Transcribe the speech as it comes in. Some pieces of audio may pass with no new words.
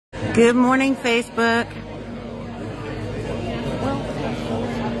Good morning, Facebook.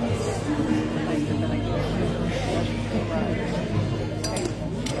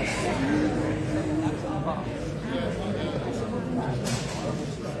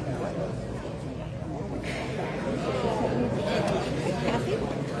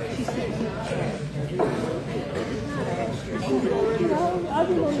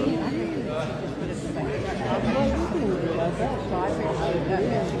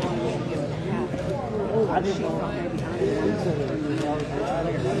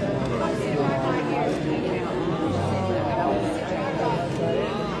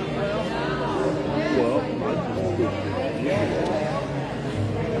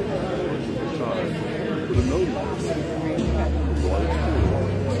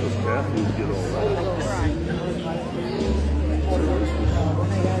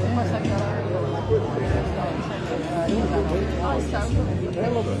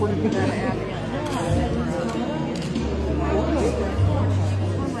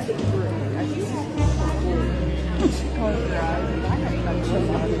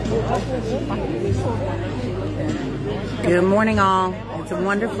 Good morning, all. It's a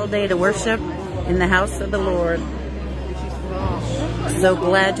wonderful day to worship in the house of the Lord. So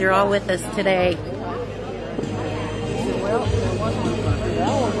glad you're all with us today.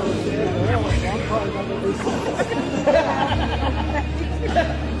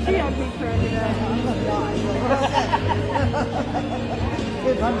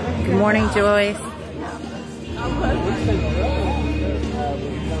 Good morning, Joyce.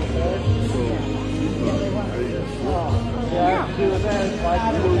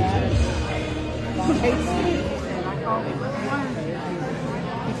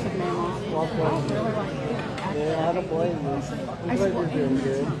 Yeah, I don't blame you. I'm glad you're doing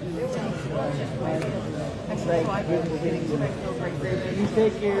good. You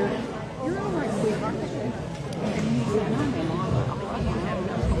take care. You're all right, sweetheart.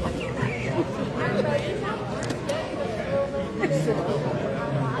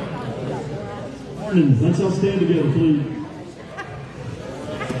 Morning. Let's all stand together, please.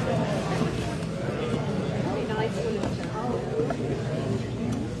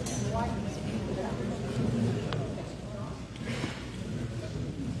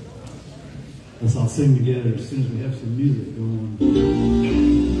 Let's all sing together as soon as we have some music going.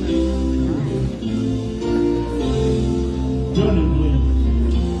 Running, please.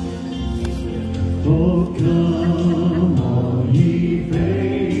 Oh, come, all ye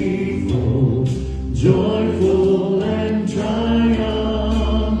faithful, joyful and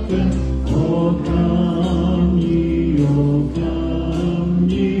triumphant. Oh, come ye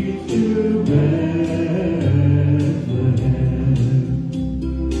to Bethlehem.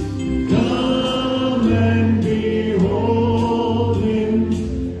 Come and behold him,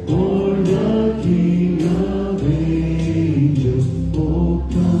 born the King of angels. Oh,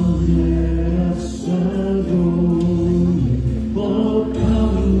 come, let us adore him. Oh,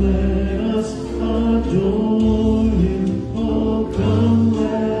 come, let us adore him. Oh, come,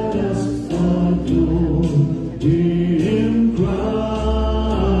 let us adore him,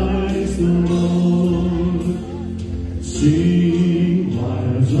 Christ the Lord. Sing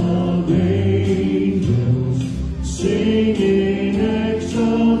choirs of angels, sing in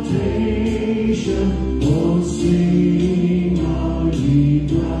exaltation. Oh, sing all ye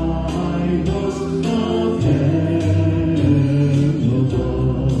drivers of heaven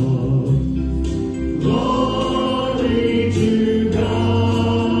above. Glory to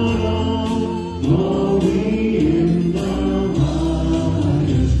God, glory in the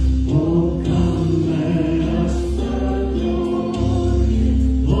highest. Oh, come, let us adore him.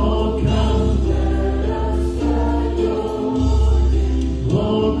 Oh, come, let us adore him.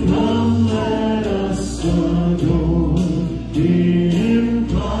 Oh, come, let us adore him,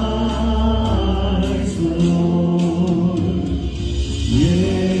 Christ the Lord.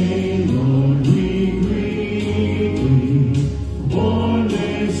 Yea, Lord, we greet thee, born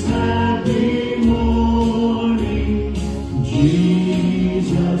this happy morning.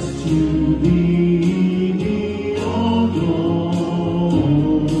 Jesus, to thee be all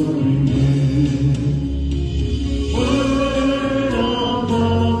glory. Word of the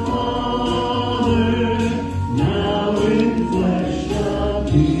Father,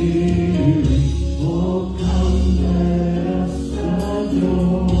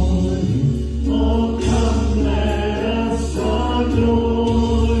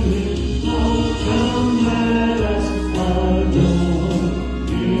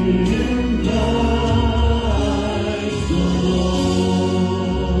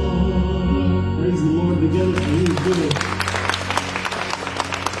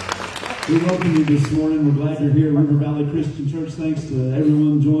 We welcome you this morning. We're glad you're here at River Valley Christian Church. Thanks to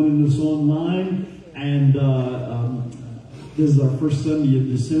everyone joining us online. And this is our first Sunday of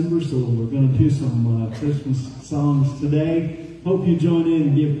December, so we're going to do some Christmas songs today. Hope you join in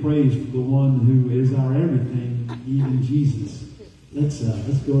and give praise for the one who is our everything, even Jesus. Let's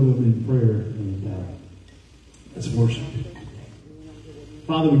go to him in prayer and let's worship.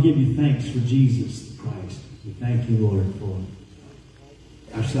 Father, we give you thanks for Jesus Christ. We thank you, Lord, for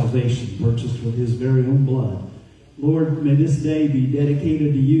our salvation purchased with his very own blood. Lord, may this day be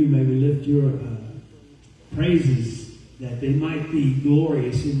dedicated to you. May we lift your praises that they might be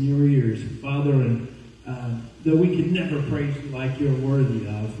glorious in your ears, Father, and though we can never praise you like you're worthy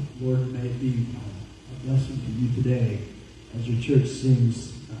of, Lord, may it be a blessing to you today as your church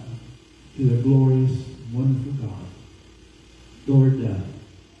sings to the glorious, wonderful God. Lord,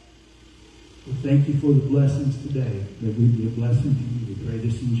 we thank you for the blessings today. May we be a blessing to you. We pray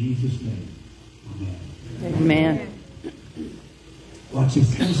this in Jesus' name. Amen. Amen. Watch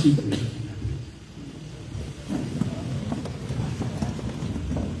this. Have a seat, please.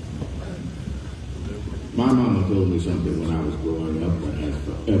 My mama told me something when I was growing up that has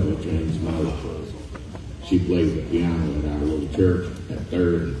forever changed my life. She played the piano at our little church at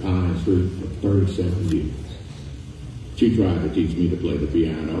 3rd and Pine Street for 37 years. She tried to teach me to play the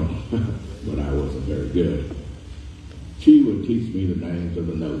piano, but I wasn't very good. She would teach me the names of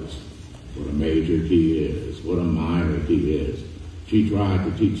the notes, what a major key is, what a minor key is. She tried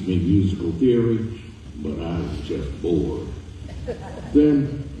to teach me musical theory, but I was just bored.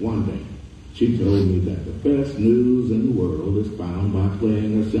 Then, one day, she told me that the best news in the world is found by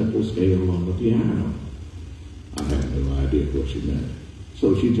playing a simple scale on the piano. I had no idea what she meant,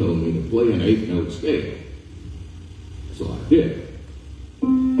 so she told me to play an 8-note scale. So I did.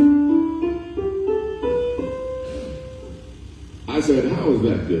 I said, how is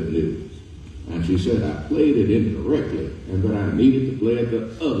that good news? And she said I played it incorrectly and that I needed to play it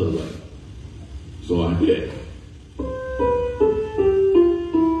the other way. So I did.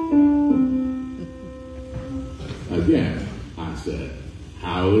 Again, I said,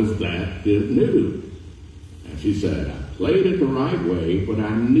 how is that good news? And she said, I played it the right way, but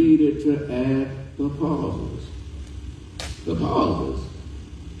I needed to add the pauses. The pauses.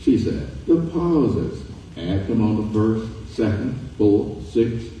 She said, the pauses. Add them on the first, second, fourth,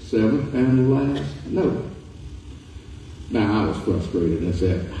 sixth, seventh, and the last note. Now, I was frustrated and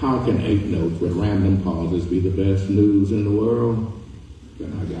said, how can 8 notes with random pauses be the best news in the world?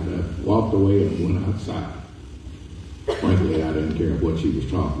 Then I got up, walked away, and went outside. Frankly, I didn't care what she was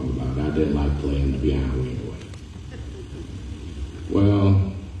talking about. I didn't like playing the piano anyway.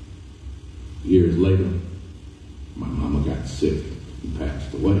 Well, years later, my mama got sick and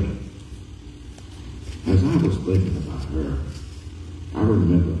passed away. As I was thinking about her, I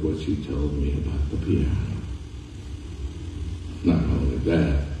remembered what she told me about the piano. Not only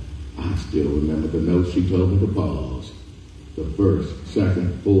that, I still remember the notes she told me to pause. The first,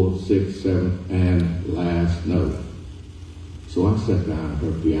 second, fourth, sixth, seventh, and last note. So I sat down at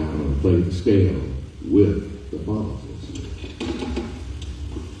her piano and played the scale with the pauses.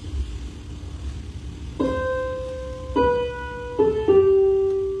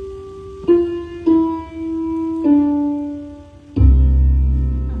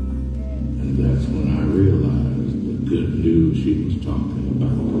 And that's when I realized the good news she was talking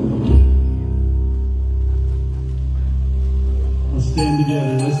about. Let's stand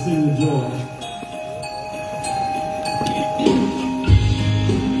together. Let's sing the joy.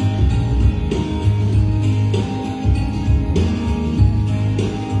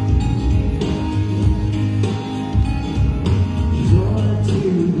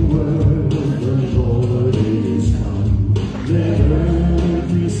 Let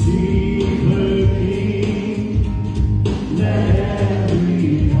earth receive her King. Let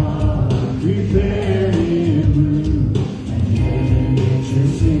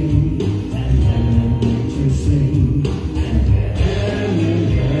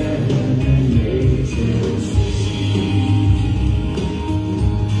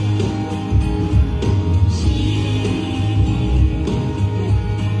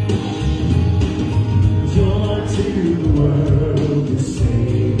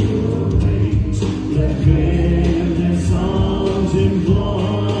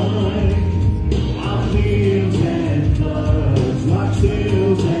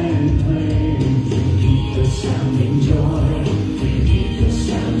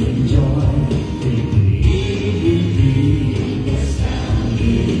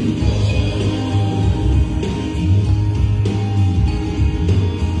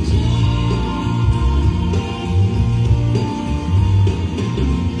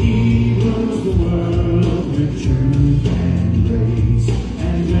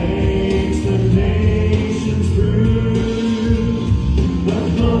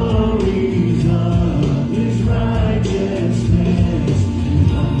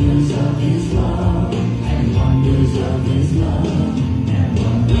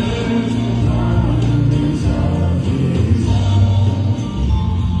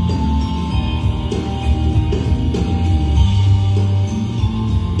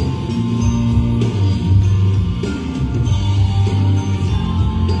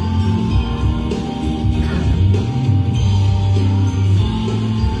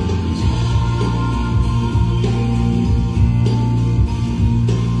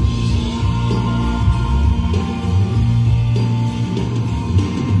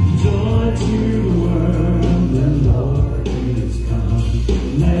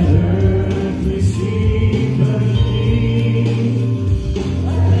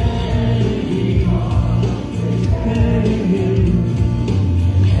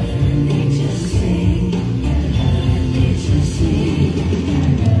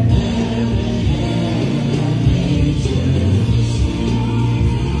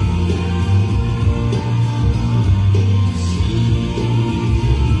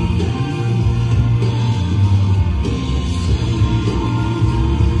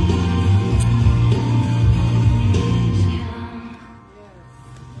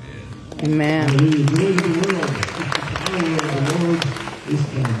Amen. Hallelujah. Glory to the world. The power of the Lord is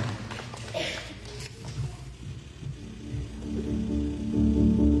coming.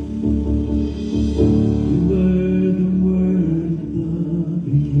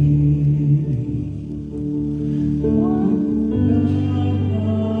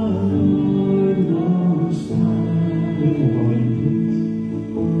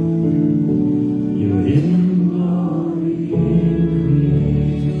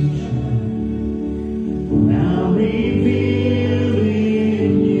 Now revealed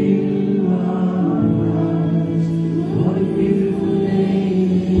in you are.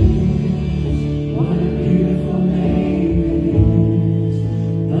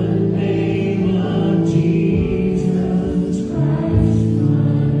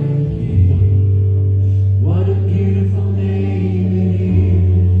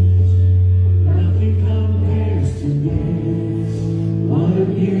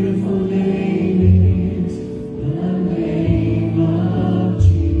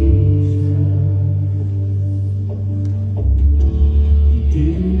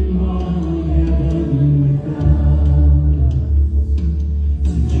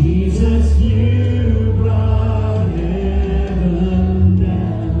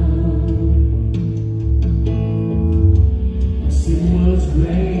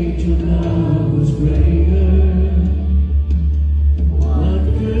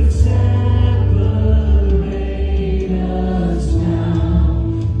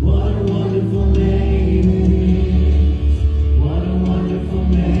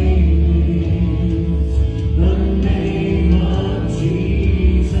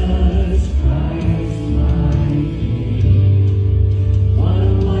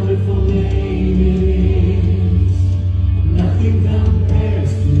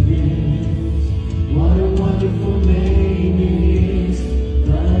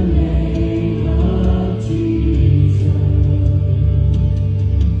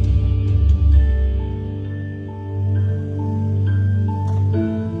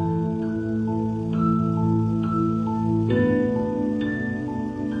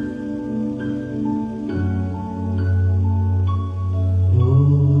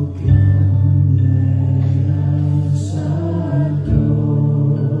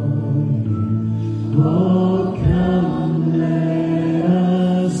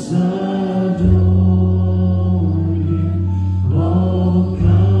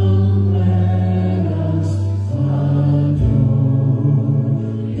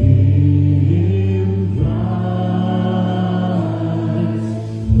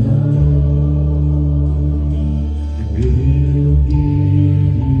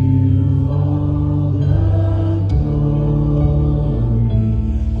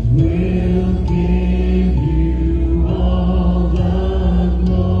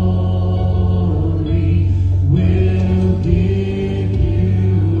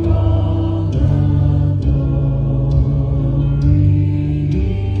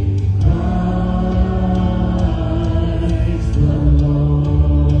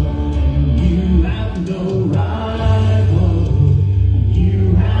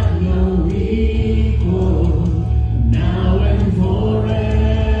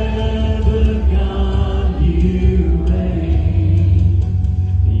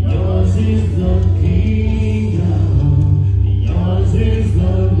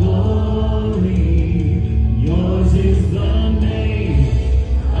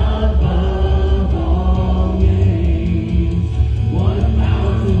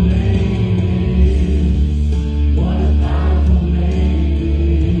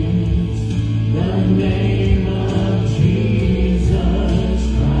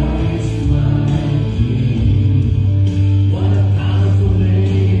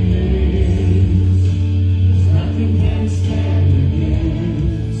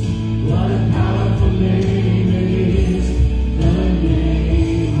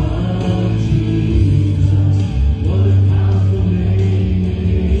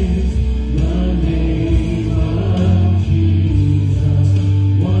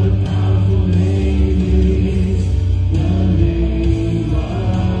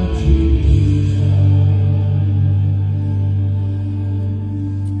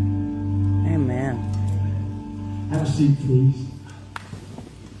 seat, please.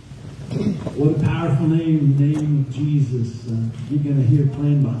 What a powerful name, the name of Jesus. You're going to hear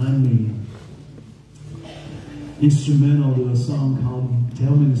playing behind me. Instrumental to a song called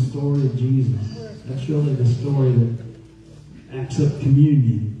Tell Me the Story of Jesus. That's really the story that acts up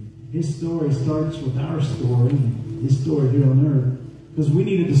communion. His story starts with our story, his story here on earth. Because we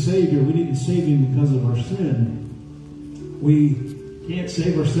needed a Savior. We needed saving because of our sin. We We can't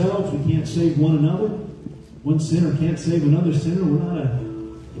save ourselves. We can't save one another. One sinner can't save another sinner. We're not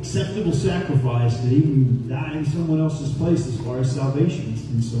an acceptable sacrifice to even die in someone else's place as far as salvation is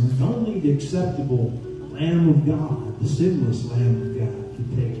concerned. Only the acceptable Lamb of God, the sinless Lamb of God, can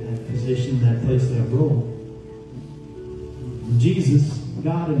take that position, that place, that role. And Jesus,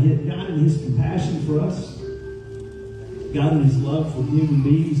 God in His compassion for us, God in His love for human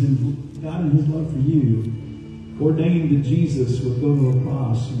beings, and God in His love for you, ordained that Jesus would go to a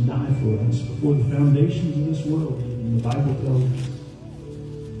cross and die for us before the foundations of this world. And the Bible tells us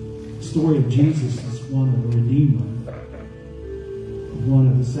the story of Jesus is one of a redeemer, one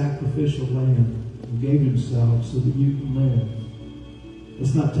of a sacrificial lamb who gave Himself so that you can live.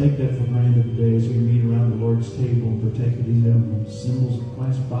 Let's not take that for granted today as we meet around the Lord's table and partake of these emblems, symbols of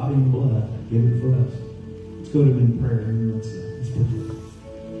Christ's body and blood given for us. Let's go to Him in prayer and let's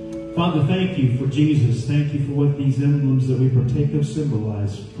pray. Father, thank you for Jesus. Thank you for what these emblems that we partake of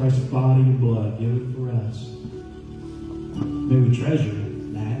symbolize. Christ's body and blood given for us. May we treasure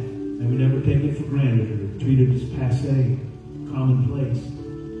that. May we never take it for granted or treat it as passé, commonplace.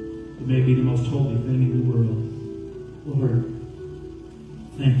 It may be the most holy thing in the world. Lord,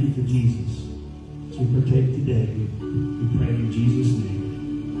 thank you for Jesus. As we partake today, we pray in Jesus' name.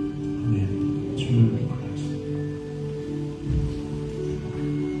 Amen. Let's remember Christ.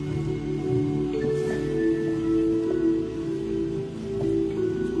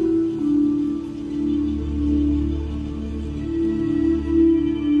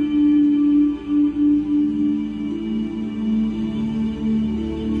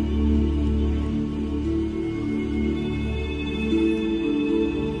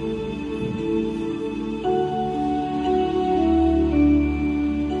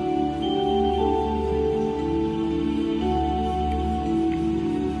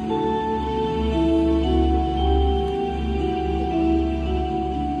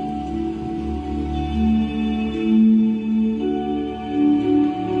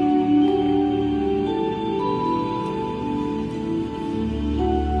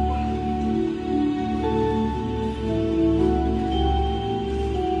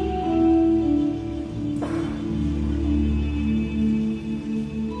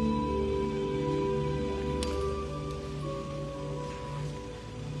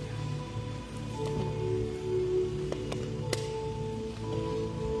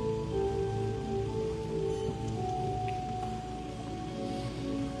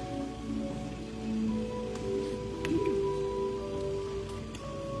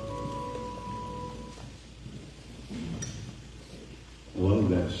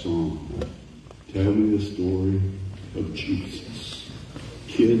 Song. Tell me the story of Jesus.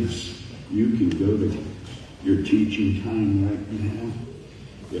 Kids, you can go to your teaching time right now.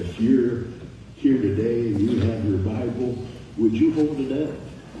 If you're here today and you have your Bible, would you hold it up?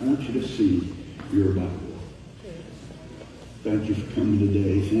 I want you to see your Bible. Thank you for coming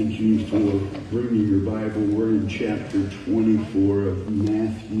today. Thank you for bringing your Bible. We're in chapter 24 of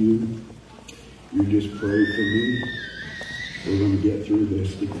Matthew. You just pray for me. We're going to get through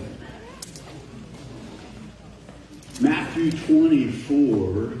this together. Matthew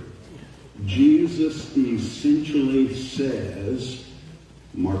 24, Jesus essentially says,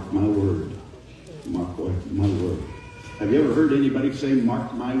 mark my word. Mark my word. Have you ever heard anybody say,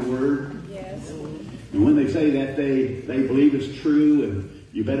 mark my word? Yes. And when they say that, they believe it's true, and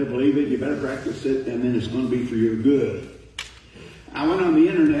you better believe it, you better practice it, and then it's going to be for your good. I went on the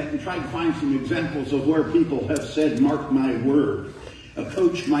internet and tried to find some examples of where people have said, mark my word. A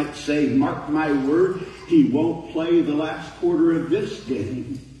coach might say, mark my word, he won't play the last quarter of this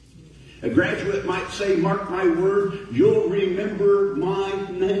game. A graduate might say, mark my word, you'll remember my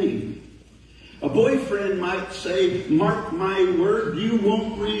name. A boyfriend might say, mark my word, you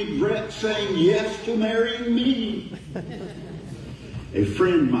won't regret saying yes to marrying me. A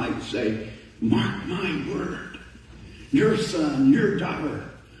friend might say, mark my word, your son, your daughter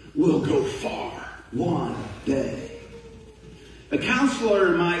will go far one day. A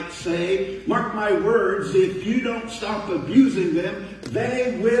counselor might say, mark my words, if you don't stop abusing them,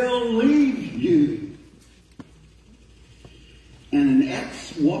 they will leave you. And an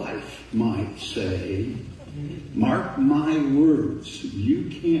ex-wife might say, mark my words, you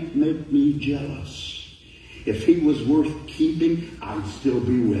can't make me jealous. If he was worth keeping, I'd still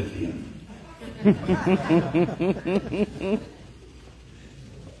be with him.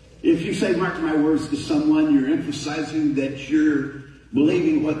 If you say, mark my words to someone, you're emphasizing that you're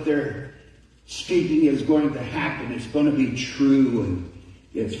believing what they're speaking is going to happen. It's going to be true and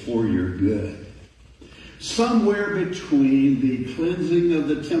it's for your good. Somewhere between the cleansing of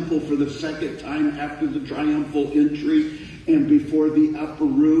the temple for the second time after the triumphal entry and before the upper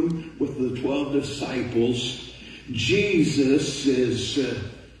room with the 12 disciples, Jesus is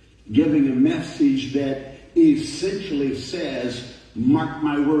giving a message that essentially says, mark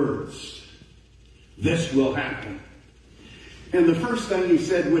my words, this will happen. And the first thing he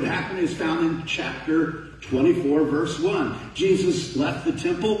said would happen is found in chapter 24, verse 1. Jesus left the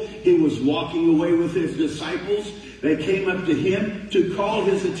temple. He was walking away with his disciples. They came up to him to call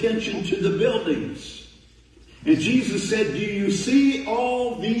his attention to the buildings. And Jesus said, do you see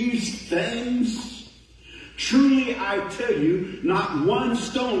all these things? Truly I tell you, not one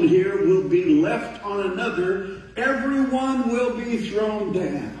stone here will be left on another. Everyone will be thrown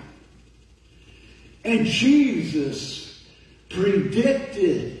down. And Jesus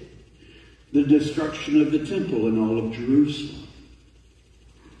predicted the destruction of the temple and all of Jerusalem.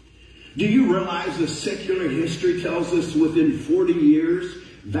 Do you realize that secular history tells us within 40 years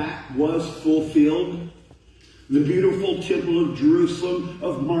that was fulfilled? The beautiful temple of Jerusalem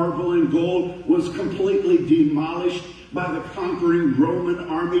of marble and gold was completely demolished by the conquering Roman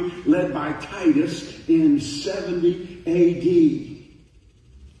army led by Titus in 70 AD.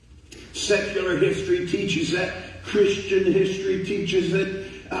 Secular history teaches that. Christian history teaches it.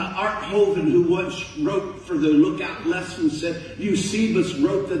 Art Hovind, who once wrote for the Lookout Lesson, said Eusebius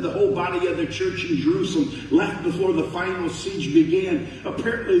wrote that the whole body of the church in Jerusalem left before the final siege began.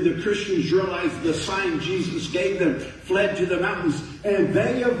 Apparently the Christians realized the sign Jesus gave them, fled to the mountains, and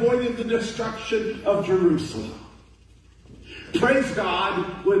they avoided the destruction of Jerusalem. Praise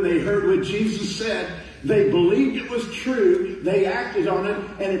God, when they heard what Jesus said, they believed it was true, they acted on it,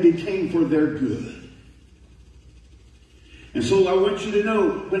 and it became for their good. And so I want you to know,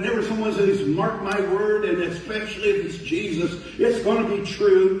 whenever someone says, mark my word, and especially if it's Jesus, it's going to be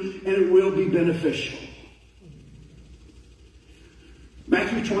true and it will be beneficial.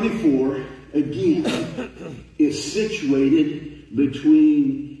 Matthew 24, again, is situated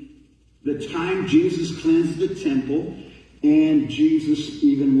between the time Jesus cleansed the temple and Jesus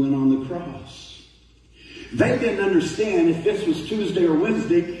even went on the cross. They didn't understand, if this was Tuesday or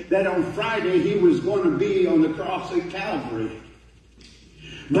Wednesday, that on Friday he was going to be on the cross at Calvary.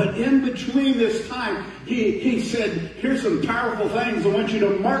 But in between this time, he said, here's some powerful things. I want you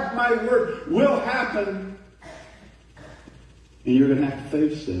to mark my word will happen. And you're going to have to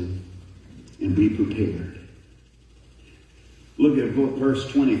face them and be prepared. Look at verse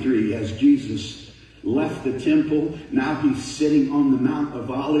 23. As Jesus left the temple, now he's sitting on the Mount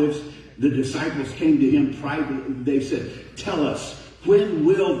of Olives. The disciples came to him privately. They said, tell us, when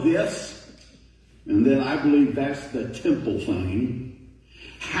will this, and then I believe that's the temple thing,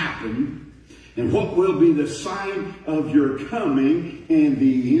 happen? And what will be the sign of your coming and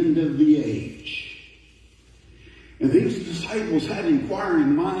the end of the age? And these disciples had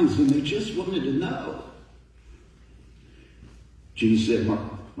inquiring minds and they just wanted to know. Jesus said, mark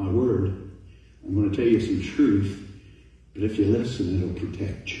my word, I'm going to tell you some truth, but if you listen, it'll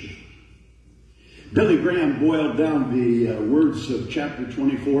protect you. Billy Graham boiled down the words of chapter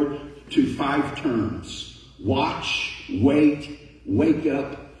 24 to 5 terms. Watch, wait, wake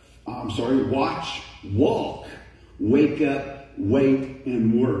up. Watch, walk, wake up, wait,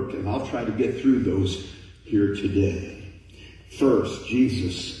 and work. And I'll try to get through those here today. First,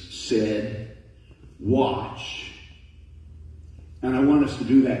 Jesus said, watch. And I want us to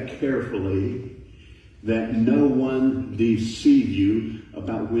do that carefully, that no one deceive you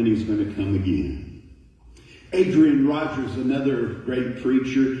about when he's going to come again. Adrian Rogers, another great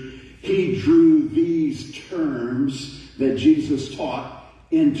preacher, he drew these terms that Jesus taught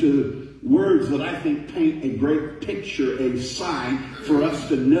into words that I think paint a great picture, a sign for us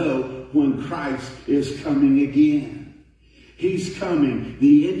to know when Christ is coming again. He's coming.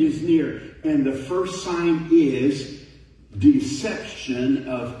 The end is near. And the first sign is deception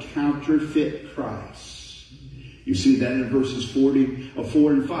of counterfeit Christ. You see that in verses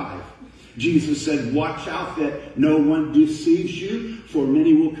 4 and 5. Jesus said, watch out that no one deceives you, for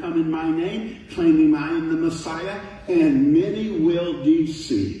many will come in my name, claiming I am the Messiah, and many will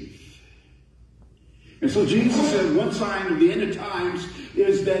deceive. And so Jesus said one sign of the end of times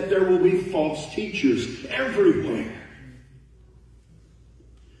is that there will be false teachers everywhere.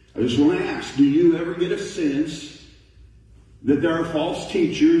 I just want to ask, do you ever get a sense that there are false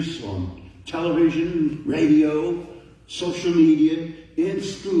teachers on television, radio, social media, in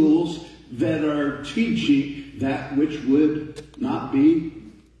schools that are teaching that which would not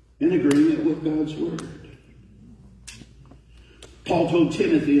be in agreement with God's word? Paul told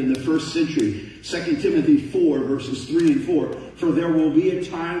Timothy in the first century, 2 Timothy 4, verses 3 and 4, "For there will be a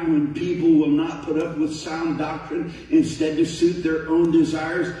time when people will not put up with sound doctrine. Instead, to suit their own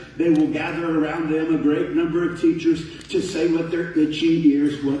desires, they will gather around them a great number of teachers to say what their itching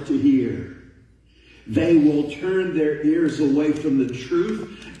ears want to hear. They will turn their ears away from the truth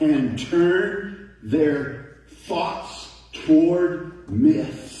and turn their thoughts toward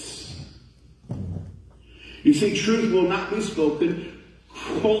myths." You see, truth will not be spoken.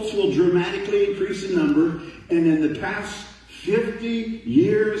 Cults will dramatically increase in number. And in the past 50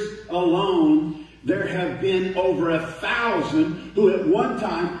 years alone, there have been over 1,000 who at one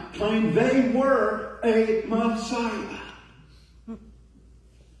time claimed they were a Messiah.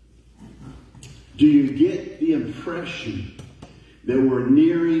 Do you get the impression that we're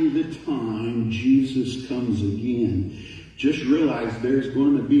nearing the time Jesus comes again? Just realize there's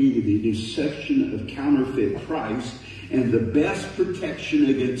going to be the deception of counterfeit Christ, and the best protection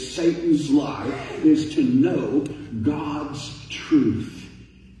against Satan's lie is to know God's truth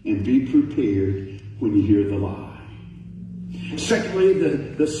and be prepared when you hear the lie. Secondly,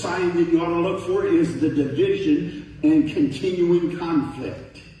 the sign that you ought to look for is the division and continuing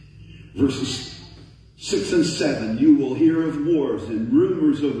conflict. Verses 6 and 7, "You will hear of wars and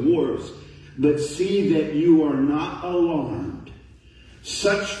rumors of wars, but see that you are not alarmed.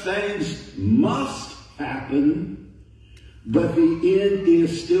 Such things must happen, but the end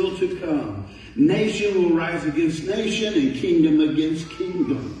is still to come. Nation will rise against nation and kingdom against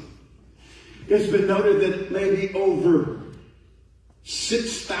kingdom." It's been noted that maybe over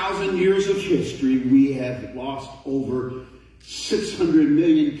 6,000 years of history, we have lost over 600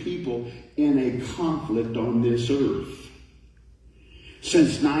 million people in a conflict on this earth.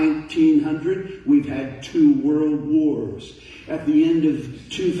 Since 1900, we've had 2 world wars. At the end of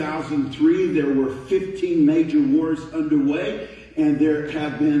 2003, there were 15 major wars underway, and there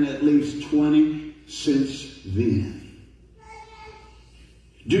have been at least 20 since then.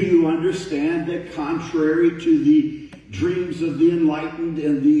 Do you understand that contrary to the dreams of the enlightened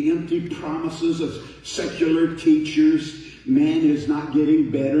and the empty promises of secular teachers, man is not getting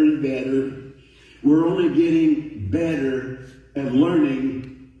better and better? We're only getting better at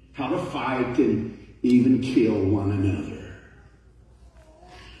learning how to fight and even kill one another.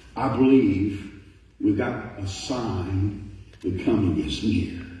 I believe we've got a sign the coming is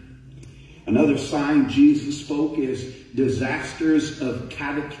near. Another sign Jesus spoke is disasters of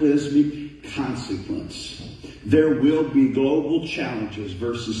cataclysmic consequence. There will be global challenges,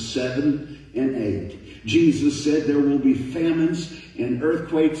 verses 7 and 8. Jesus said there will be famines and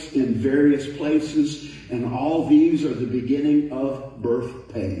earthquakes in various places, and all these are the beginning of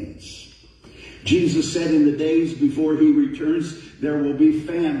birth pains. Jesus said in the days before he returns, there will be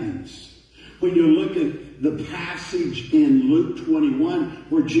famines. When you look at the passage in Luke 21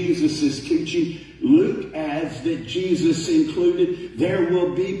 where Jesus is teaching, Luke adds that Jesus included, there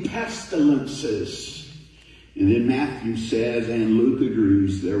will be pestilences. And then Matthew says, and Luke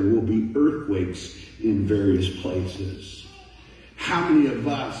agrees, there will be earthquakes in various places. How many of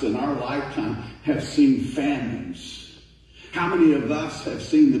us in our lifetime have seen famines? How many of us have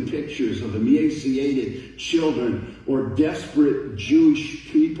seen the pictures of emaciated children or desperate Jewish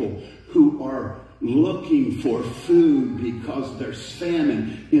people who are looking for food because there's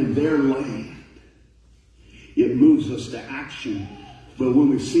famine in their land? It moves us to action. But when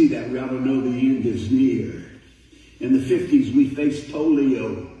we see that, we ought to know the end is near. In the 50s, we faced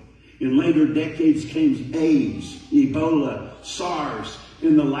polio. In later decades came AIDS, Ebola, SARS.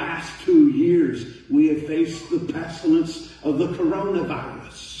 In the last 2 years, we have faced the pestilence of the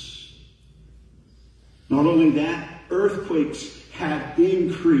coronavirus. Not only that, earthquakes have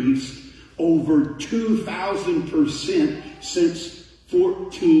increased over 2,000% since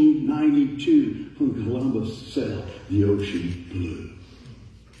 1492, when Columbus sailed the ocean blue.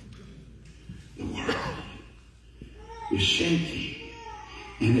 The world is shaking,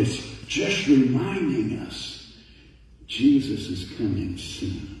 and it's just reminding us Jesus is coming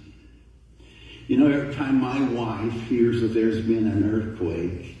soon. You know, every time my wife hears that there's been an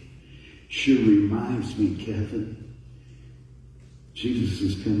earthquake, she reminds me, Kevin, Jesus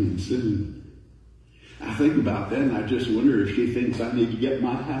is coming soon. I think about that and I just wonder if she thinks I need to get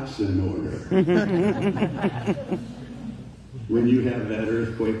my house in order. When you have that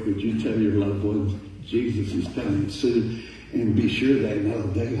earthquake, would you tell your loved ones, Jesus is coming soon, and be sure they know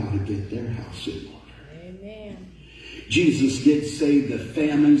they ought to get their house in order. Amen. Jesus did say the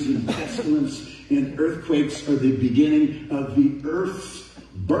famines and pestilence and earthquakes are the beginning of the earth's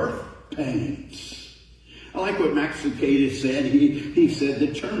birth pains. I like what Max Lucado said. He said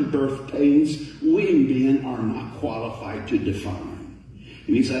the term birth pains we men are not qualified to define.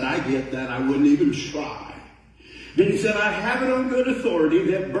 And he said, I get that. I wouldn't even try. Then he said, I have it on good authority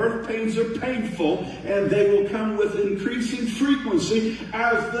that birth pains are painful, and they will come with increasing frequency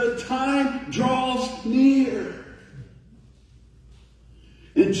as the time draws near.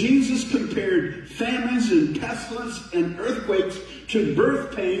 And Jesus compared famines and pestilence and earthquakes to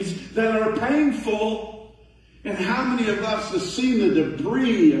birth pains that are painful. And how many of us have seen the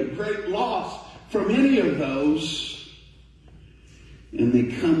debris of great loss from any of those? And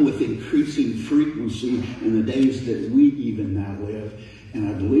they come with increasing frequency in the days that we even now live. And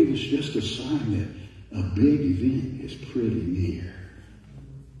I believe it's just a sign that a big event is pretty near.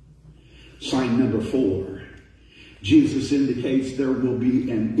 Sign number 4. Jesus indicates there will be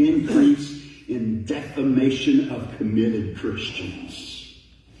an increase in defamation of committed Christians.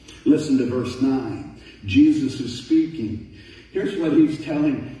 Listen to verse 9. Jesus is speaking. Here's what he's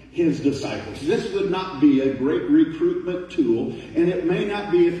telling his disciples. This would not be a great recruitment tool, and it may not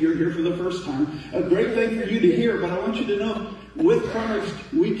be, if you're here for the first time, a great thing for you to hear, but I want you to know, with Christ,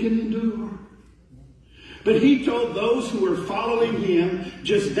 we can endure. But he told those who were following him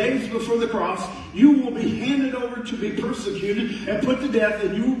just days before the cross, you will be handed over to be persecuted and put to death,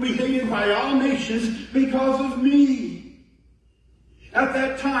 and you will be hated by all nations because of me. At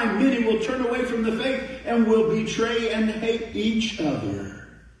that time, many will turn away from the faith and will betray and hate each other.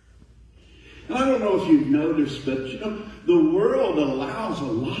 And I don't know if you've noticed, but the world allows a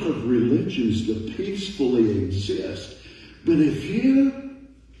lot of religions to peacefully exist. But if you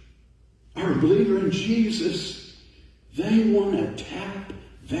are a believer in Jesus, they want to tap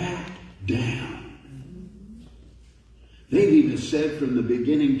that down. They've even said from the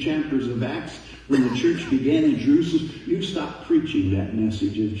beginning chapters of Acts, when the church began in Jerusalem, you stop preaching that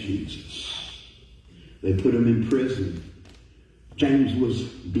message of Jesus. They put him in prison. James was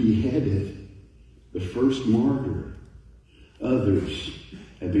beheaded, the first martyr. Others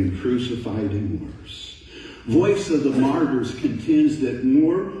have been crucified and worse. Voice of the Martyrs contends that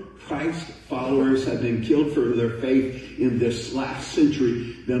more Christ followers have been killed for their faith in this last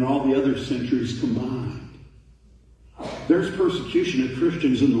century than all the other centuries combined. There's persecution of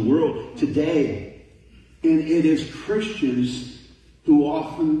Christians in the world today, and it is Christians who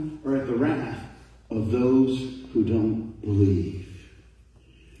often are at the wrath of those who don't believe.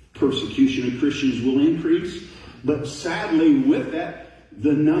 Persecution of Christians will increase, but sadly with that,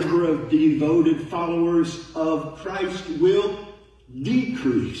 the number of devoted followers of Christ will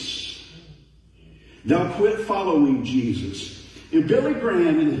decrease. They'll quit following Jesus. And Billy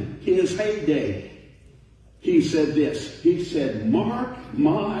Graham, in his heyday, he said this. He said, mark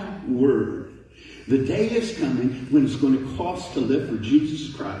my word. The day is coming when it's going to cost to live for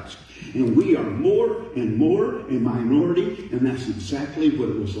Jesus Christ. And we are more and more a minority, and that's exactly what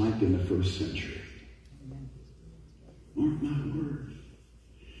it was like in the first century. Mark my word.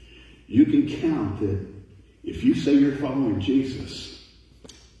 You can count that if you say you're following Jesus,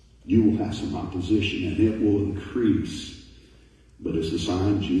 you will have some opposition, and it will increase. But it's a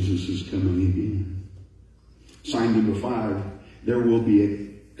sign Jesus is coming again. Sign number 5, there will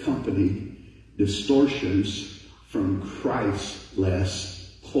be accompanied distortions from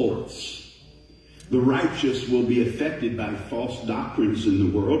Christless cults. The righteous will be affected by false doctrines in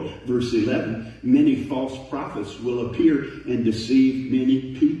the world. Verse 11, many false prophets will appear and deceive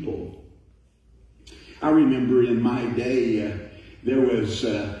many people. I remember in my day, there was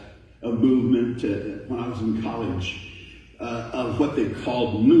a movement when I was in college of what they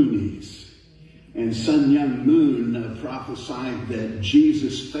called Moonies. And Sun Myung Moon prophesied that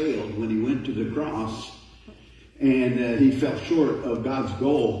Jesus failed when he went to the cross. And he fell short of God's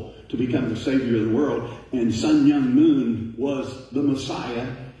goal to become the Savior of the world. And Sun Myung Moon was the Messiah.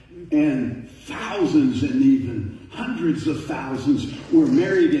 And thousands and even hundreds of thousands were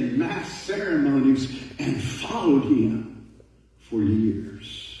married in mass ceremonies and followed him for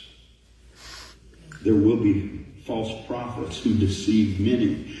years. There will be false prophets who deceive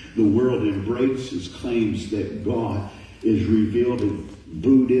many. The world embraces claims that God is revealed in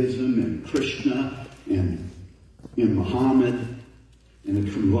Buddhism and Krishna and in Muhammad and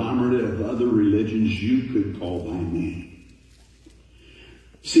a conglomerate of other religions you could call by name.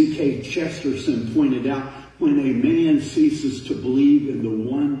 C.K. Chesterton pointed out, when a man ceases to believe in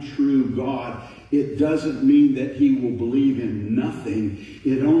the one true God, it doesn't mean that he will believe in nothing.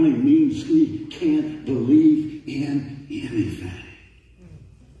 It only means he can't believe in anything.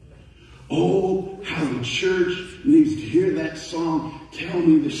 Oh, how the church needs to hear that song, Tell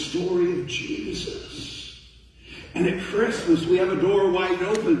Me the Story of Jesus. And at Christmas, we have a door wide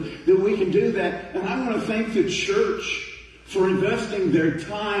open that we can do that. And I want to thank the church for investing their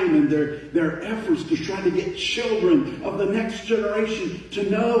time and their efforts to try to get children of the next generation to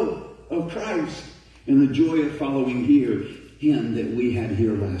know of Christ and the joy of following Him that we had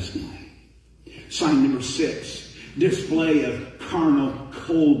here last night. Sign number 6, display of carnal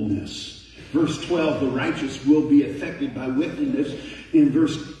coldness. Verse 12, the righteous will be affected by wickedness. In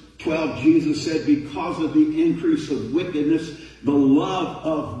verse 12, Jesus said, because of the increase of wickedness, the love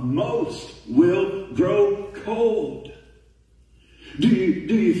of most will grow cold. Do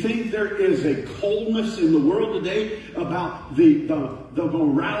you think there is a coldness in the world today about the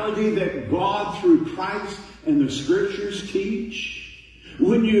morality that God through Christ and the Scriptures teach?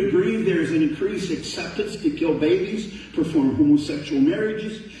 Wouldn't you agree there's an increased acceptance to kill babies, perform homosexual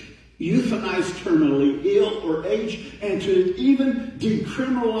marriages, euthanize terminally ill or aged, and to even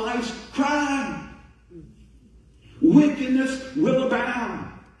decriminalize crime? Wickedness will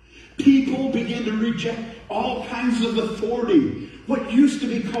abound. People begin to reject all kinds of authority. What used to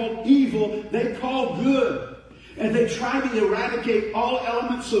be called evil, they call good. And they try to eradicate all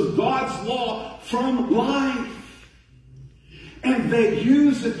elements of God's law from life. And they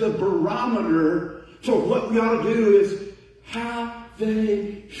use it, the barometer for what we ought to do is how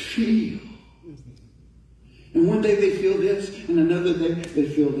they feel. And one day they feel this, and another day they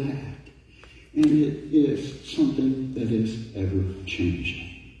feel that. And it is something that is ever changing.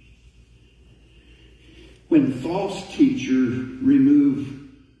 When false teachers remove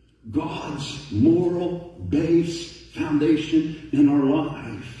God's moral base foundation in our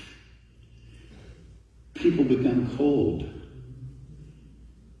life, people become cold.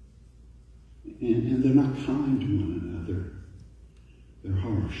 And they're not kind to one another. They're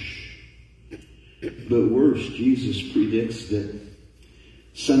harsh. But worse, Jesus predicts that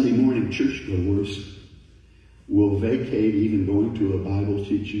Sunday morning churchgoers will vacate even going to a Bible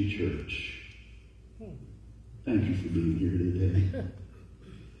teaching church. Thank you for being here today.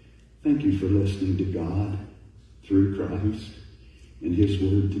 Thank you for listening to God through Christ and His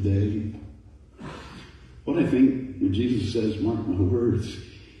Word today. What I think when Jesus says, mark my words,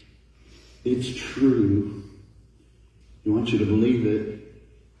 it's true. He wants you to believe it.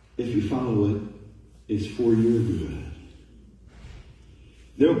 If you follow it, it's for your good.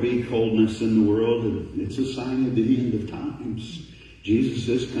 There'll be coldness in the world, and it's a sign of the end of times. Jesus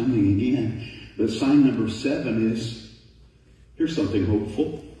is coming again. But sign number 7 is, here's something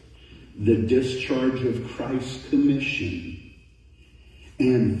hopeful, the discharge of Christ's commission.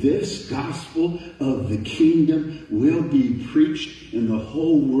 And this gospel of the kingdom will be preached in the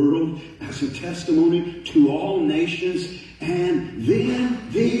whole world as a testimony to all nations, and then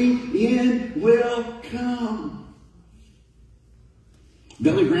the end will come.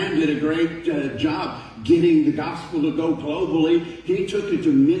 Billy Graham did a great job getting the gospel to go globally. He took it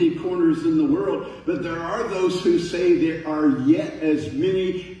to many corners in the world. But there are those who say there are yet as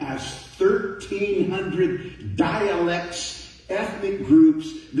many as 1,300 dialects, ethnic groups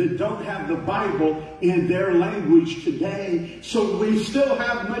that don't have the Bible in their language today. So we still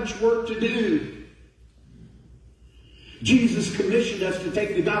have much work to do. Jesus commissioned us to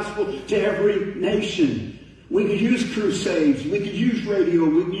take the gospel to every nation. We could use crusades. We could use radio.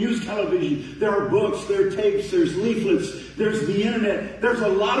 We could use television. There are books. There are tapes. There's leaflets. There's the internet. There's a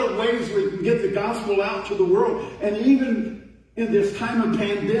lot of ways we can get the gospel out to the world. And even in this time of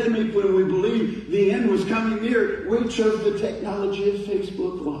pandemic, when we believe the end was coming near, we chose the technology of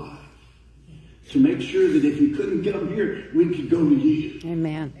Facebook Live to make sure that if you couldn't get them here, we could go to you.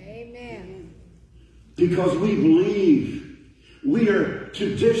 Amen. Amen. Because we believe we are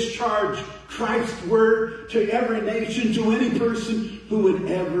to discharge Christ's word to every nation, to any person who would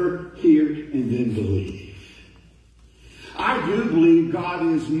ever hear and then believe. I do believe God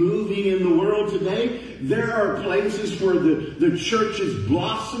is moving in the world today. There are places where the church is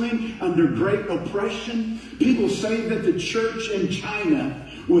blossoming under great oppression. People say that the church in China,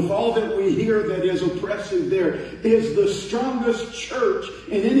 with all that we hear that is oppressive there, is the strongest church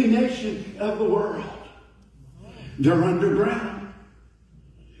in any nation of the world. They're underground.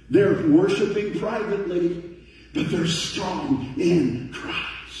 They're worshiping privately, but they're strong in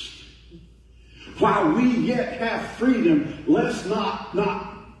Christ. While we yet have freedom, let's not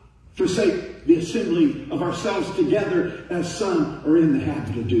forsake the assembling of ourselves together as some are in the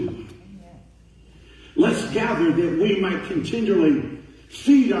habit of doing. Let's gather that we might continually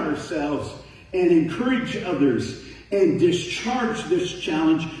feed ourselves and encourage others and discharge this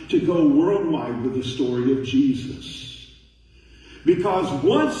challenge to go worldwide with the story of Jesus. Because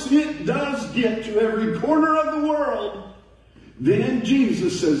once it does get to every corner of the world, then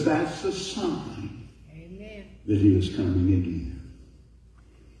Jesus says that's a sign that He is coming again.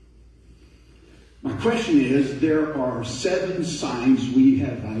 My question is, there are 7 signs we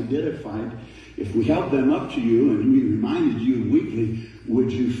have identified. If we held them up to you and we reminded you weekly,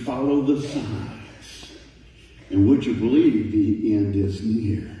 would you follow the signs? And would you believe the end is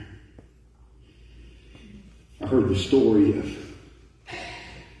near? I heard the story of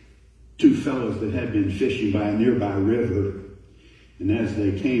 2 fellows that had been fishing by a nearby river. And as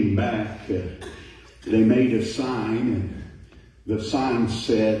they came back, they made a sign, and the sign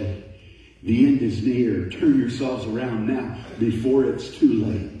said, "The end is near. Turn yourselves around now before it's too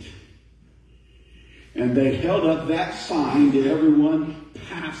late." And they held up that sign to everyone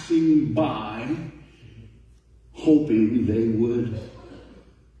passing by, hoping they would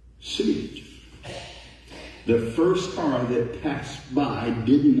see it. The first car that passed by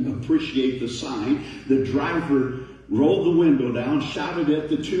didn't appreciate the sign. The driver rolled the window down, shouted at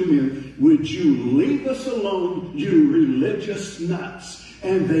the 2 men, "Would you leave us alone, you religious nuts?"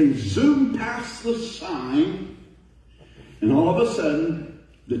 And they zoomed past the sign. And all of a sudden,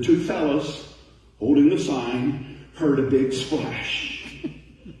 the 2 fellows holding the sign heard a big splash.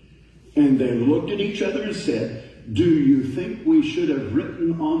 And they looked at each other and said, "Do you think we should have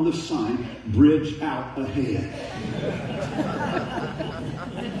written on the sign, 'Bridge out ahead'?"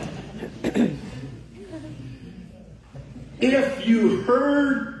 If you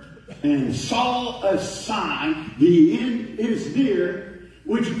heard and saw a sign, "The end is near,"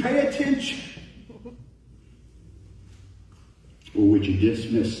 would you pay attention? Or would you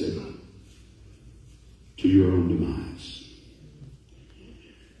dismiss it to your own demise?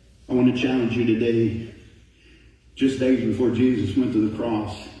 I want to challenge you today, just days before Jesus went to the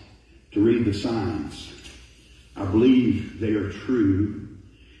cross, to read the signs. I believe they are true,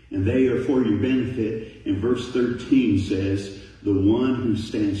 and they are for your benefit. And verse 13 says, "The one who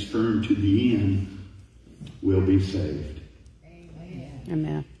stands firm to the end will be saved."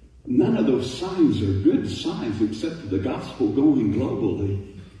 Amen. None of those signs are good signs except for the gospel going globally.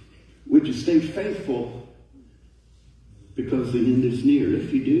 Would you stay faithful? Because the end is near.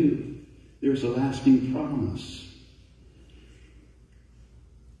 If you do, there's a lasting promise.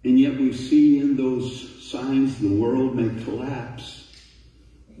 And yet we see in those signs the world may collapse,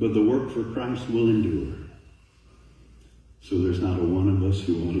 but the work for Christ will endure. So there's not a one of us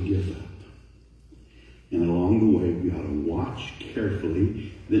who ought to give up. And along the way, we ought to watch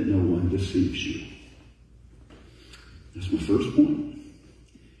carefully that no one deceives you. That's my first point.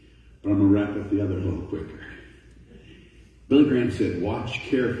 But I'm going to wrap up the other a little quicker. Billy Graham said, watch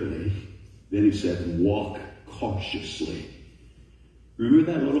carefully. Then he said, walk cautiously.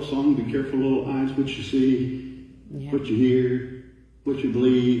 Remember that little song, Be Careful Little Eyes, what you see, what you hear, what you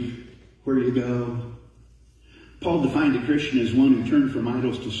believe, where you go. Paul defined a Christian as one who turned from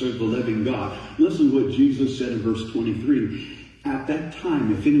idols to serve the living God. Listen to what Jesus said in verse 23. At that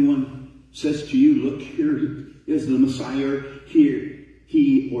time, if anyone says to you, look, here is the Messiah, here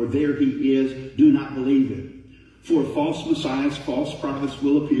he or there he is, do not believe it. For false messiahs, false prophets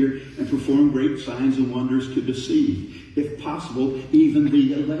will appear and perform great signs and wonders to deceive, if possible, even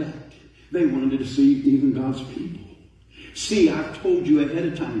the elect. They wanted to deceive even God's people. See, I've told you ahead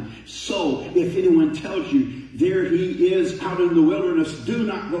of time. So, if anyone tells you, there he is out in the wilderness, do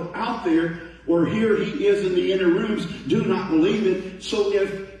not go out there. Or here he is in the inner rooms, do not believe it. So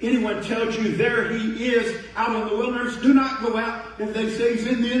if anyone tells you, there he is out in the wilderness, do not go out. If they say he's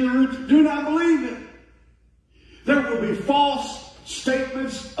in the inner rooms, do not believe it. There will be false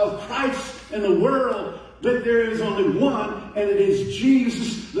statements of Christ in the world, but there is only one, and it is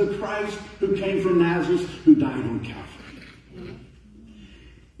Jesus the Christ who came from Nazareth, who died on Calvary.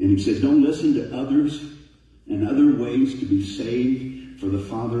 And he says, don't listen to others and other ways to be saved, for the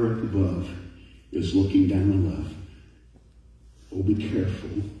Father above is looking down in love. Oh, be careful.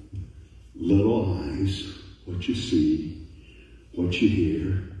 Little eyes, what you see, what you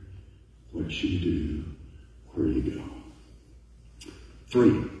hear, what you do, where you go.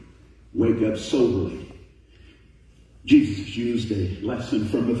 3, wake up soberly. Jesus used a lesson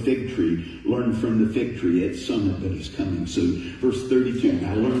from a fig tree. Learn from the fig tree at Summit that is coming soon. Verse 32.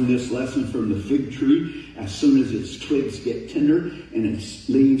 I learned this lesson from the fig tree. As soon as its twigs get tender and its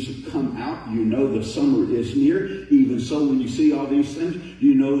leaves come out, you know the summer is near. Even so, when you see all these things,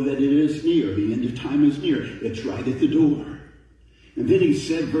 you know that it is near. The end of time is near. It's right at the door. And then he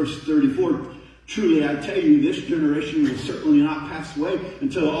said, verse 34, truly I tell you, this generation will certainly not pass away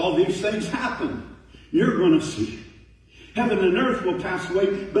until all these things happen. You're going to see it. Heaven and earth will pass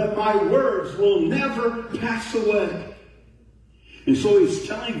away, but my words will never pass away. And so he's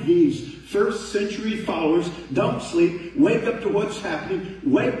telling these first century followers, don't sleep, wake up to what's happening,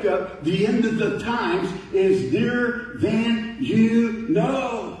 wake up, the end of the times is nearer than you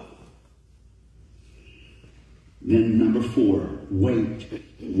know. Then number 4, wait,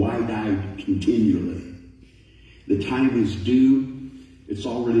 wide-eyed continually. The time is due. It's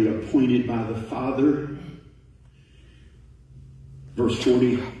already appointed by the Father. Verse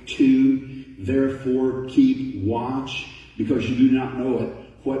 42, therefore keep watch, because you do not know at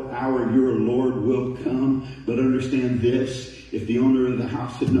what hour your Lord will come. But understand this, if the owner of the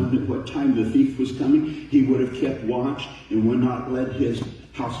house had known at what time the thief was coming, he would have kept watch and would not let his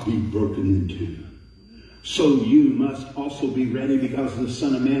house be broken into. So you must also be ready, because the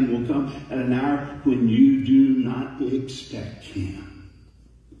Son of Man will come at an hour when you do not expect him.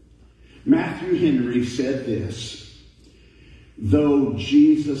 Matthew Henry said this, though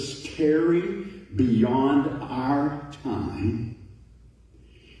Jesus tarry beyond our time,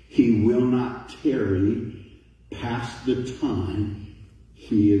 he will not tarry past the time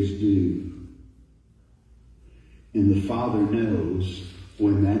he is due. And the Father knows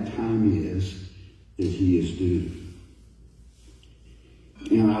when that time is that he is due.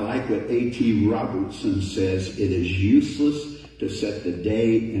 And I like what A.T. Robertson says, it is useless to set the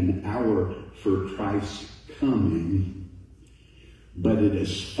day and hour for Christ's coming, but it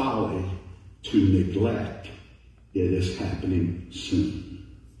is folly to neglect it is happening soon.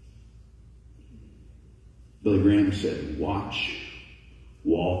 Billy Graham said, watch,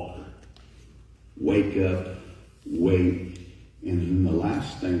 walk, wake up, wait. And then the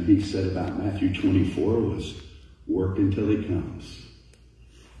last thing he said about Matthew 24 was, work until he comes.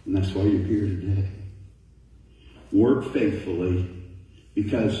 And that's why you're here today. Work faithfully,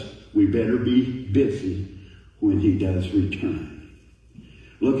 because we better be busy when he does return.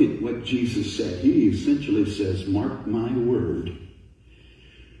 Look at what Jesus said. He essentially says, mark my word.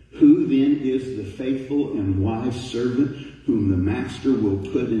 Who then is the faithful and wise servant whom the master will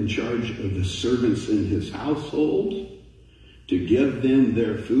put in charge of the servants in his household to give them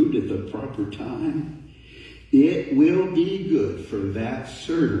their food at the proper time? It will be good for that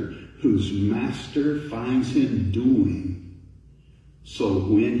servant whose master finds him doing so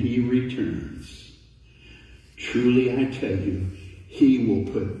when he returns. Truly I tell you, he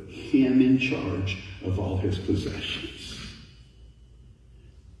will put him in charge of all his possessions.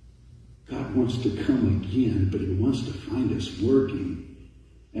 God wants to come again, but he wants to find us working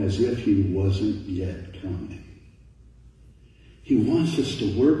as if he wasn't yet coming. He wants us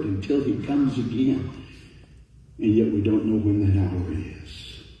to work until he comes again, and yet we don't know when that hour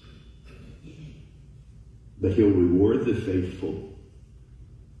is. But he'll reward the faithful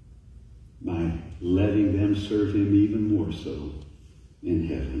by letting them serve him even more so in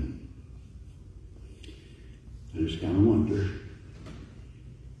heaven. I just kind of wonder,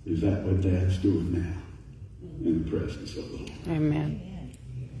 is that what Dad's doing now in the presence of the Lord? Amen.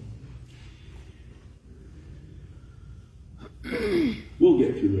 We'll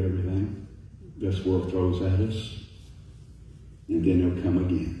get through everything this world throws at us, and then he'll come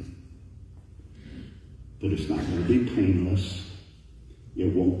again. But it's not going to be painless.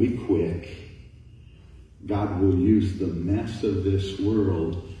 It won't be quick. God will use the mess of this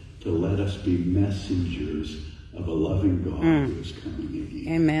world to let us be messengers of a loving God who is coming again.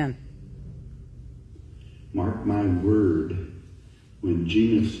 Amen. Mark my word, when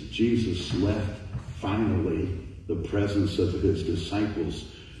Jesus left finally the presence of his disciples,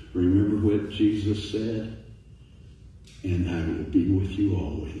 remember what Jesus said? And I will be with you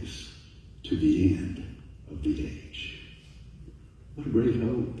always to the end of the age. What a great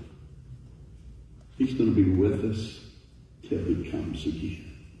hope. He's going to be with us till he comes again.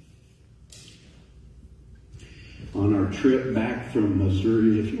 On our trip back from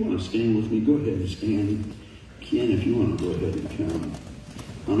Missouri, if you want to stand with me, go ahead and stand. Ken, if you want to go ahead and come.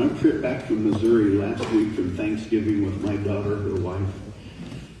 On our trip back from Missouri last week from Thanksgiving with my daughter, her wife,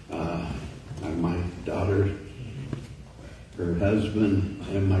 my daughter, her husband,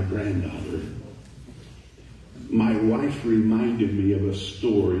 and my granddaughter, my wife reminded me of a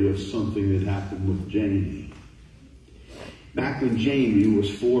story of something that happened with Jamie. Back when Jamie was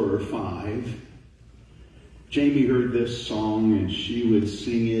 4 or 5, Jamie heard this song and she would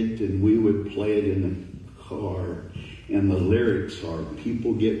sing it and we would play it in the car. And the lyrics are,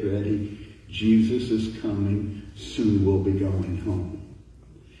 people get ready, Jesus is coming, soon we'll be going home.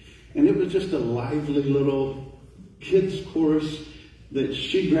 And it was just a lively little kids chorus that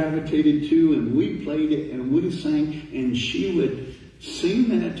she gravitated to, and we played it and we sang, and she would sing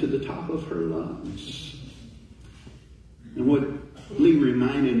that to the top of her lungs. And what Lee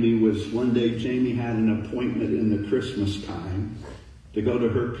reminded me was one day Jamie had an appointment in the Christmas time to go to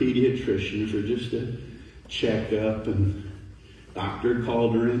her pediatrician for just a checkup, and doctor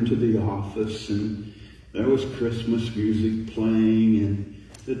called her into the office, and there was Christmas music playing, and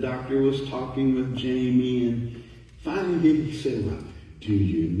the doctor was talking with Jamie, and Finally, he said, well, do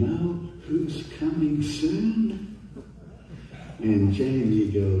you know who's coming soon? And Jamie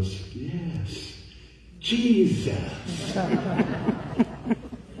goes, yes, Jesus.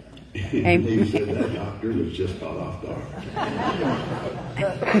 And he said, that doctor was just caught off guard.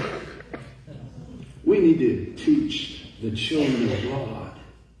 We need to teach the children of God.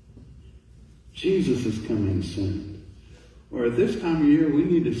 Jesus is coming soon. Or at this time of year, we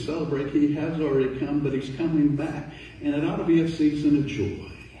need to celebrate. He has already come, but he's coming back. And it ought to be a season of joy.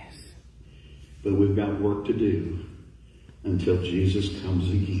 Yes. But we've got work to do until Jesus comes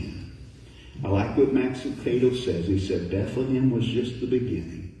again. I like what Max Lucado says. He said, Bethlehem was just the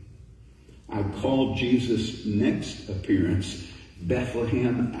beginning. I called Jesus' next appearance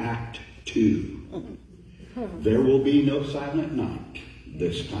Bethlehem Act 2. There will be no silent night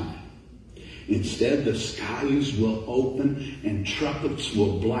this time. Instead, the skies will open and trumpets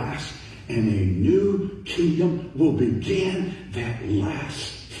will blast, and a new kingdom will begin that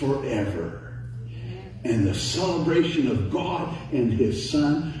lasts forever. And the celebration of God and his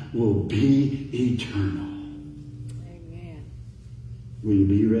Son will be eternal. Amen. Will you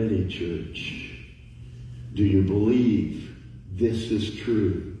be ready, church? Do you believe this is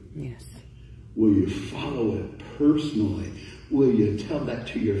true? Yes. Will you follow it personally? Will you tell that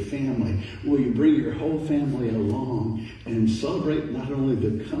to your family? Will you bring your whole family along and celebrate not only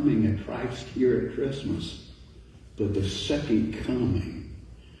the coming of Christ here at Christmas, but the second coming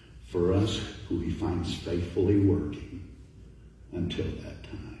for us who he finds faithfully working until that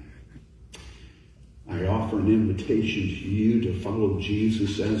time? I offer an invitation to you to follow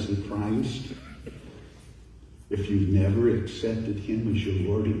Jesus as the Christ. If you've never accepted him as your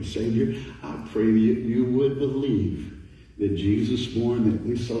Lord and Savior, I pray that you would believe that Jesus born that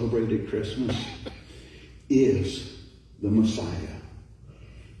we celebrate at Christmas is the Messiah,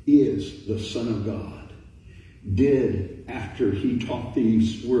 is the Son of God, did, after he taught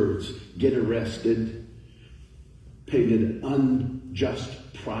these words, get arrested, paid an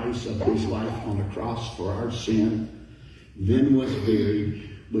unjust price of his life on a cross for our sin, then was buried,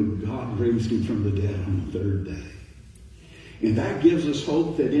 but God raised him from the dead on the third day. And that gives us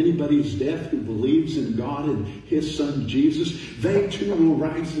hope that anybody's deaf who believes in God and his Son Jesus, they too will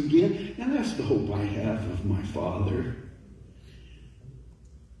rise again. And that's the hope I have of my Father.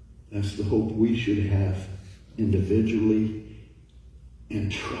 That's the hope we should have individually,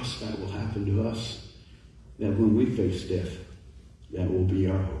 and trust that will happen to us. That when we face death, that will be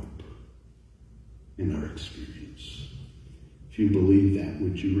our hope and our experience. If you believe that,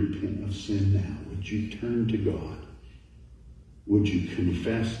 would you repent of sin now? Would you turn to God? Would you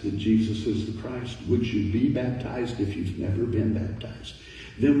confess that Jesus is the Christ? Would you be baptized if you've never been baptized?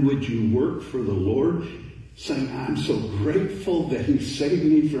 Then would you work for the Lord, saying, I'm so grateful that he saved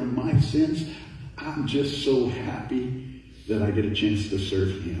me from my sins. I'm just so happy that I get a chance to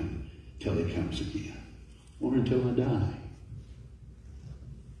serve him till he comes again, or until I die.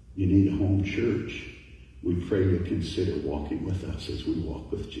 You need a home church. We pray you consider walking with us as we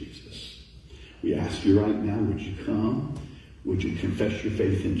walk with Jesus. We ask you right now, would you come? Would you confess your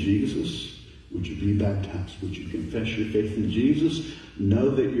faith in Jesus? Would you be baptized? Would you confess your faith in Jesus? Know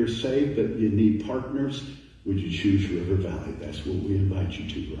that you're saved, but you need partners. Would you choose River Valley? That's what we invite you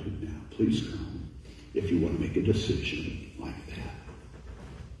to right now. Please come if you want to make a decision like that.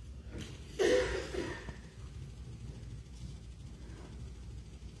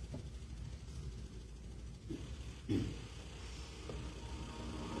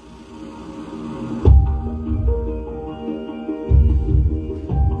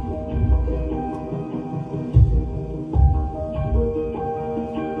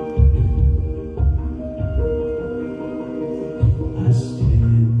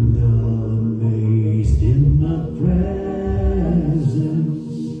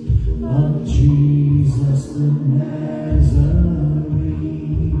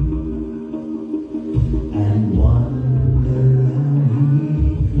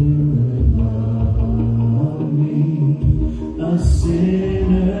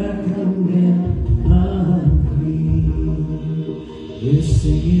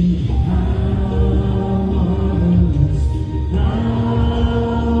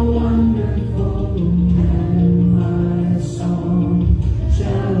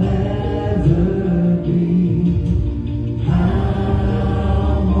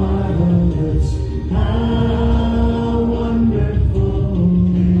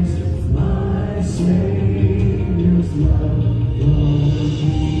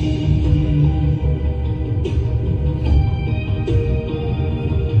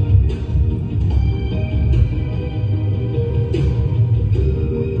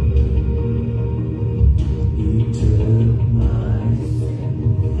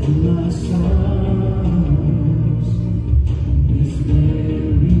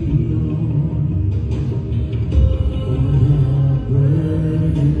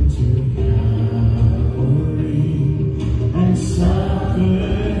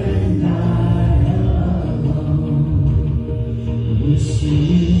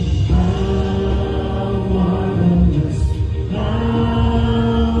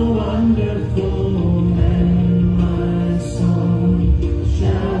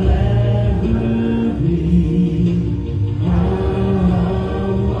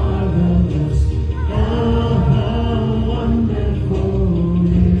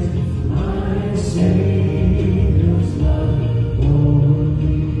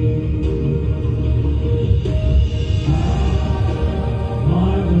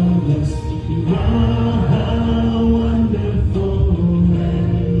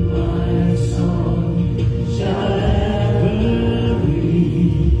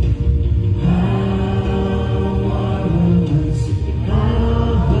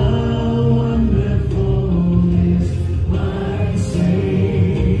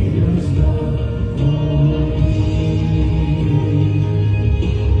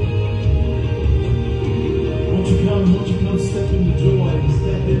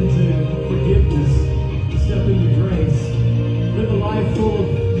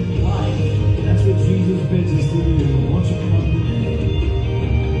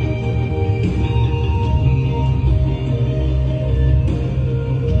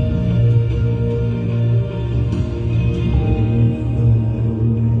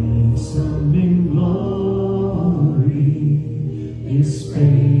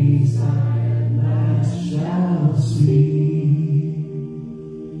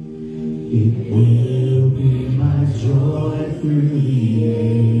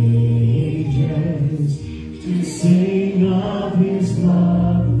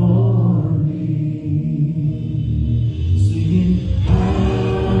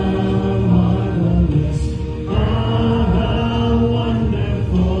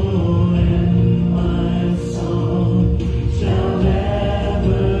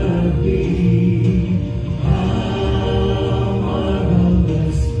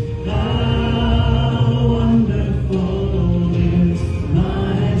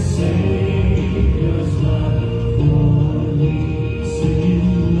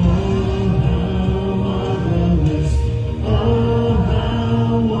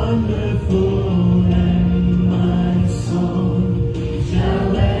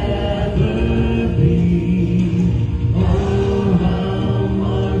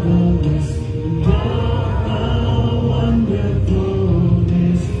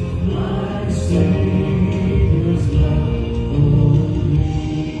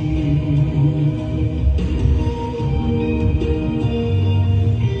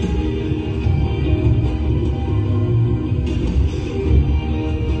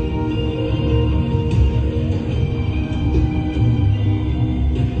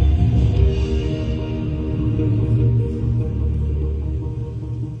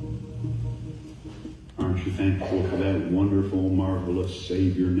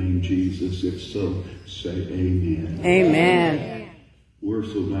 Savior named Jesus. If so, say amen. Amen. We're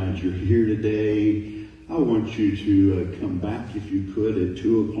so glad you're here today. I want you to come back, if you could, at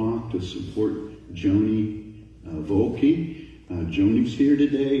 2 o'clock to support Joni Volke. Joni's here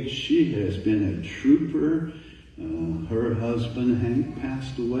today. She has been a trooper. Her husband, Hank,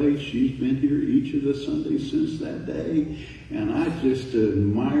 passed away. She's been here each of the Sundays since that day. And I just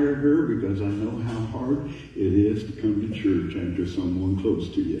admire her because I know how hard it is to come to church after someone close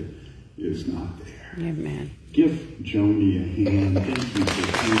to you is not there. Amen. Give Joni a hand. Thank you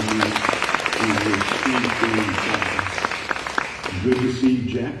for coming and your good to see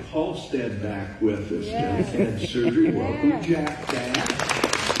Jack Halstead back with us. Jack had surgery. Welcome, Jack, back.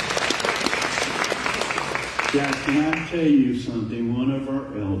 Jack, can I tell you something? One of our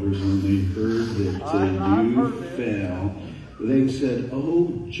elders, when they heard that you fell, they said,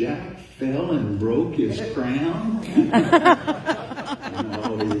 "Oh, Jack fell and broke his crown?"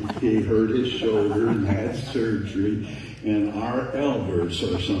 No, he hurt his shoulder and had surgery. And our elders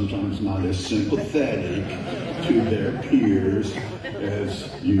are sometimes not as sympathetic to their peers as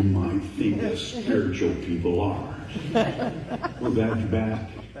you might think the spiritual people are. We're glad you're back.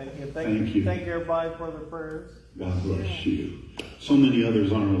 Thank you. Thank you. Thank everybody for their prayers. God bless you. So many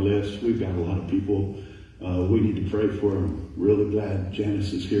others on our list. We've got a lot of people we need to pray for. I'm really glad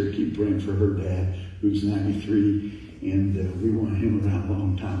Janice is here. Keep praying for her dad, who's 93. And we want him around a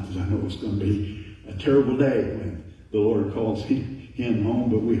long time because I know it's going to be a terrible day when the Lord calls him home,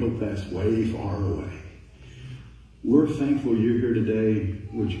 but we hope that's way far away. We're thankful you're here today.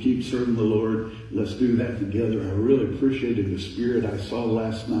 Would you keep serving the Lord? Let's do that together. I really appreciated the spirit I saw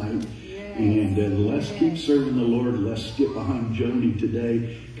last night. And let's keep serving the Lord. Let's get behind Joni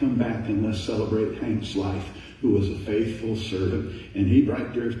today. Come back and let's celebrate Hank's life, who was a faithful servant. And he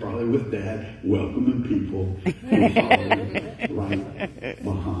right there is probably with Dad, welcoming people and following right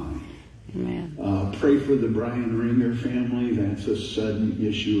behind. Amen. Pray for the Brian Ringer family. That's a sudden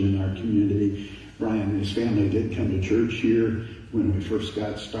issue in our community. Brian and his family did come to church here when we first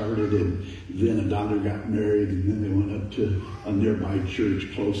got started, and then a daughter got married, and then they went up to a nearby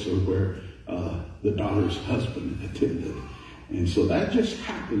church closer where the daughter's husband attended. And so that just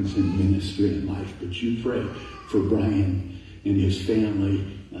happens in ministry and life. But you pray for Brian and his family.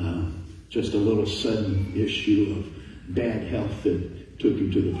 Just a little sudden issue of bad health that took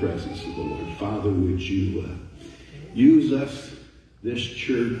him to the presence of the Lord. Father, would you use us, this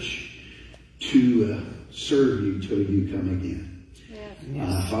church, to serve you till you come again.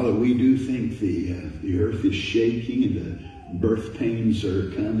 Father, we do think the earth is shaking and the birth pains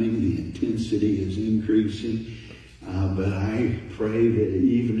are coming, the intensity is increasing. But I pray that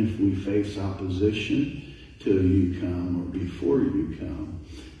even if we face opposition till you come or before you come,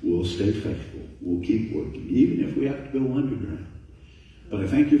 we'll stay faithful. We'll keep working, even if we have to go underground. But I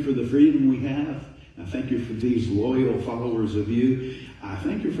thank you for the freedom we have. I thank you for these loyal followers of you. I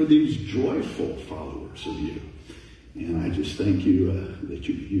thank you for these joyful followers of you. And I just thank you that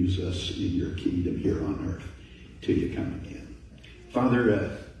you use us in your kingdom here on earth till you come again.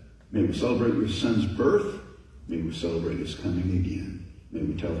 Father, may we celebrate your son's birth. May we celebrate his coming again. May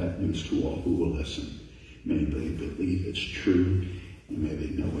we tell that news to all who will listen. May they believe it's true, and may they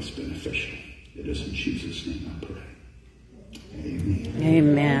know it's beneficial. It is in Jesus' name I pray. Amen.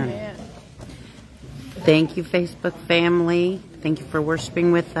 Amen. Thank you, Facebook family. Thank you for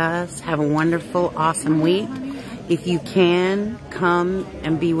worshiping with us. Have a wonderful, awesome week. If you can, come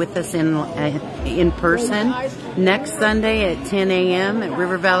and be with us in person next Sunday at 10 a.m. at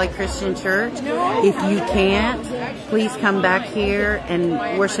River Valley Christian Church. If you can't, please come back here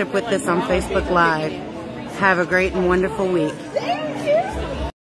and worship with us on Facebook Live. Have a great and wonderful week.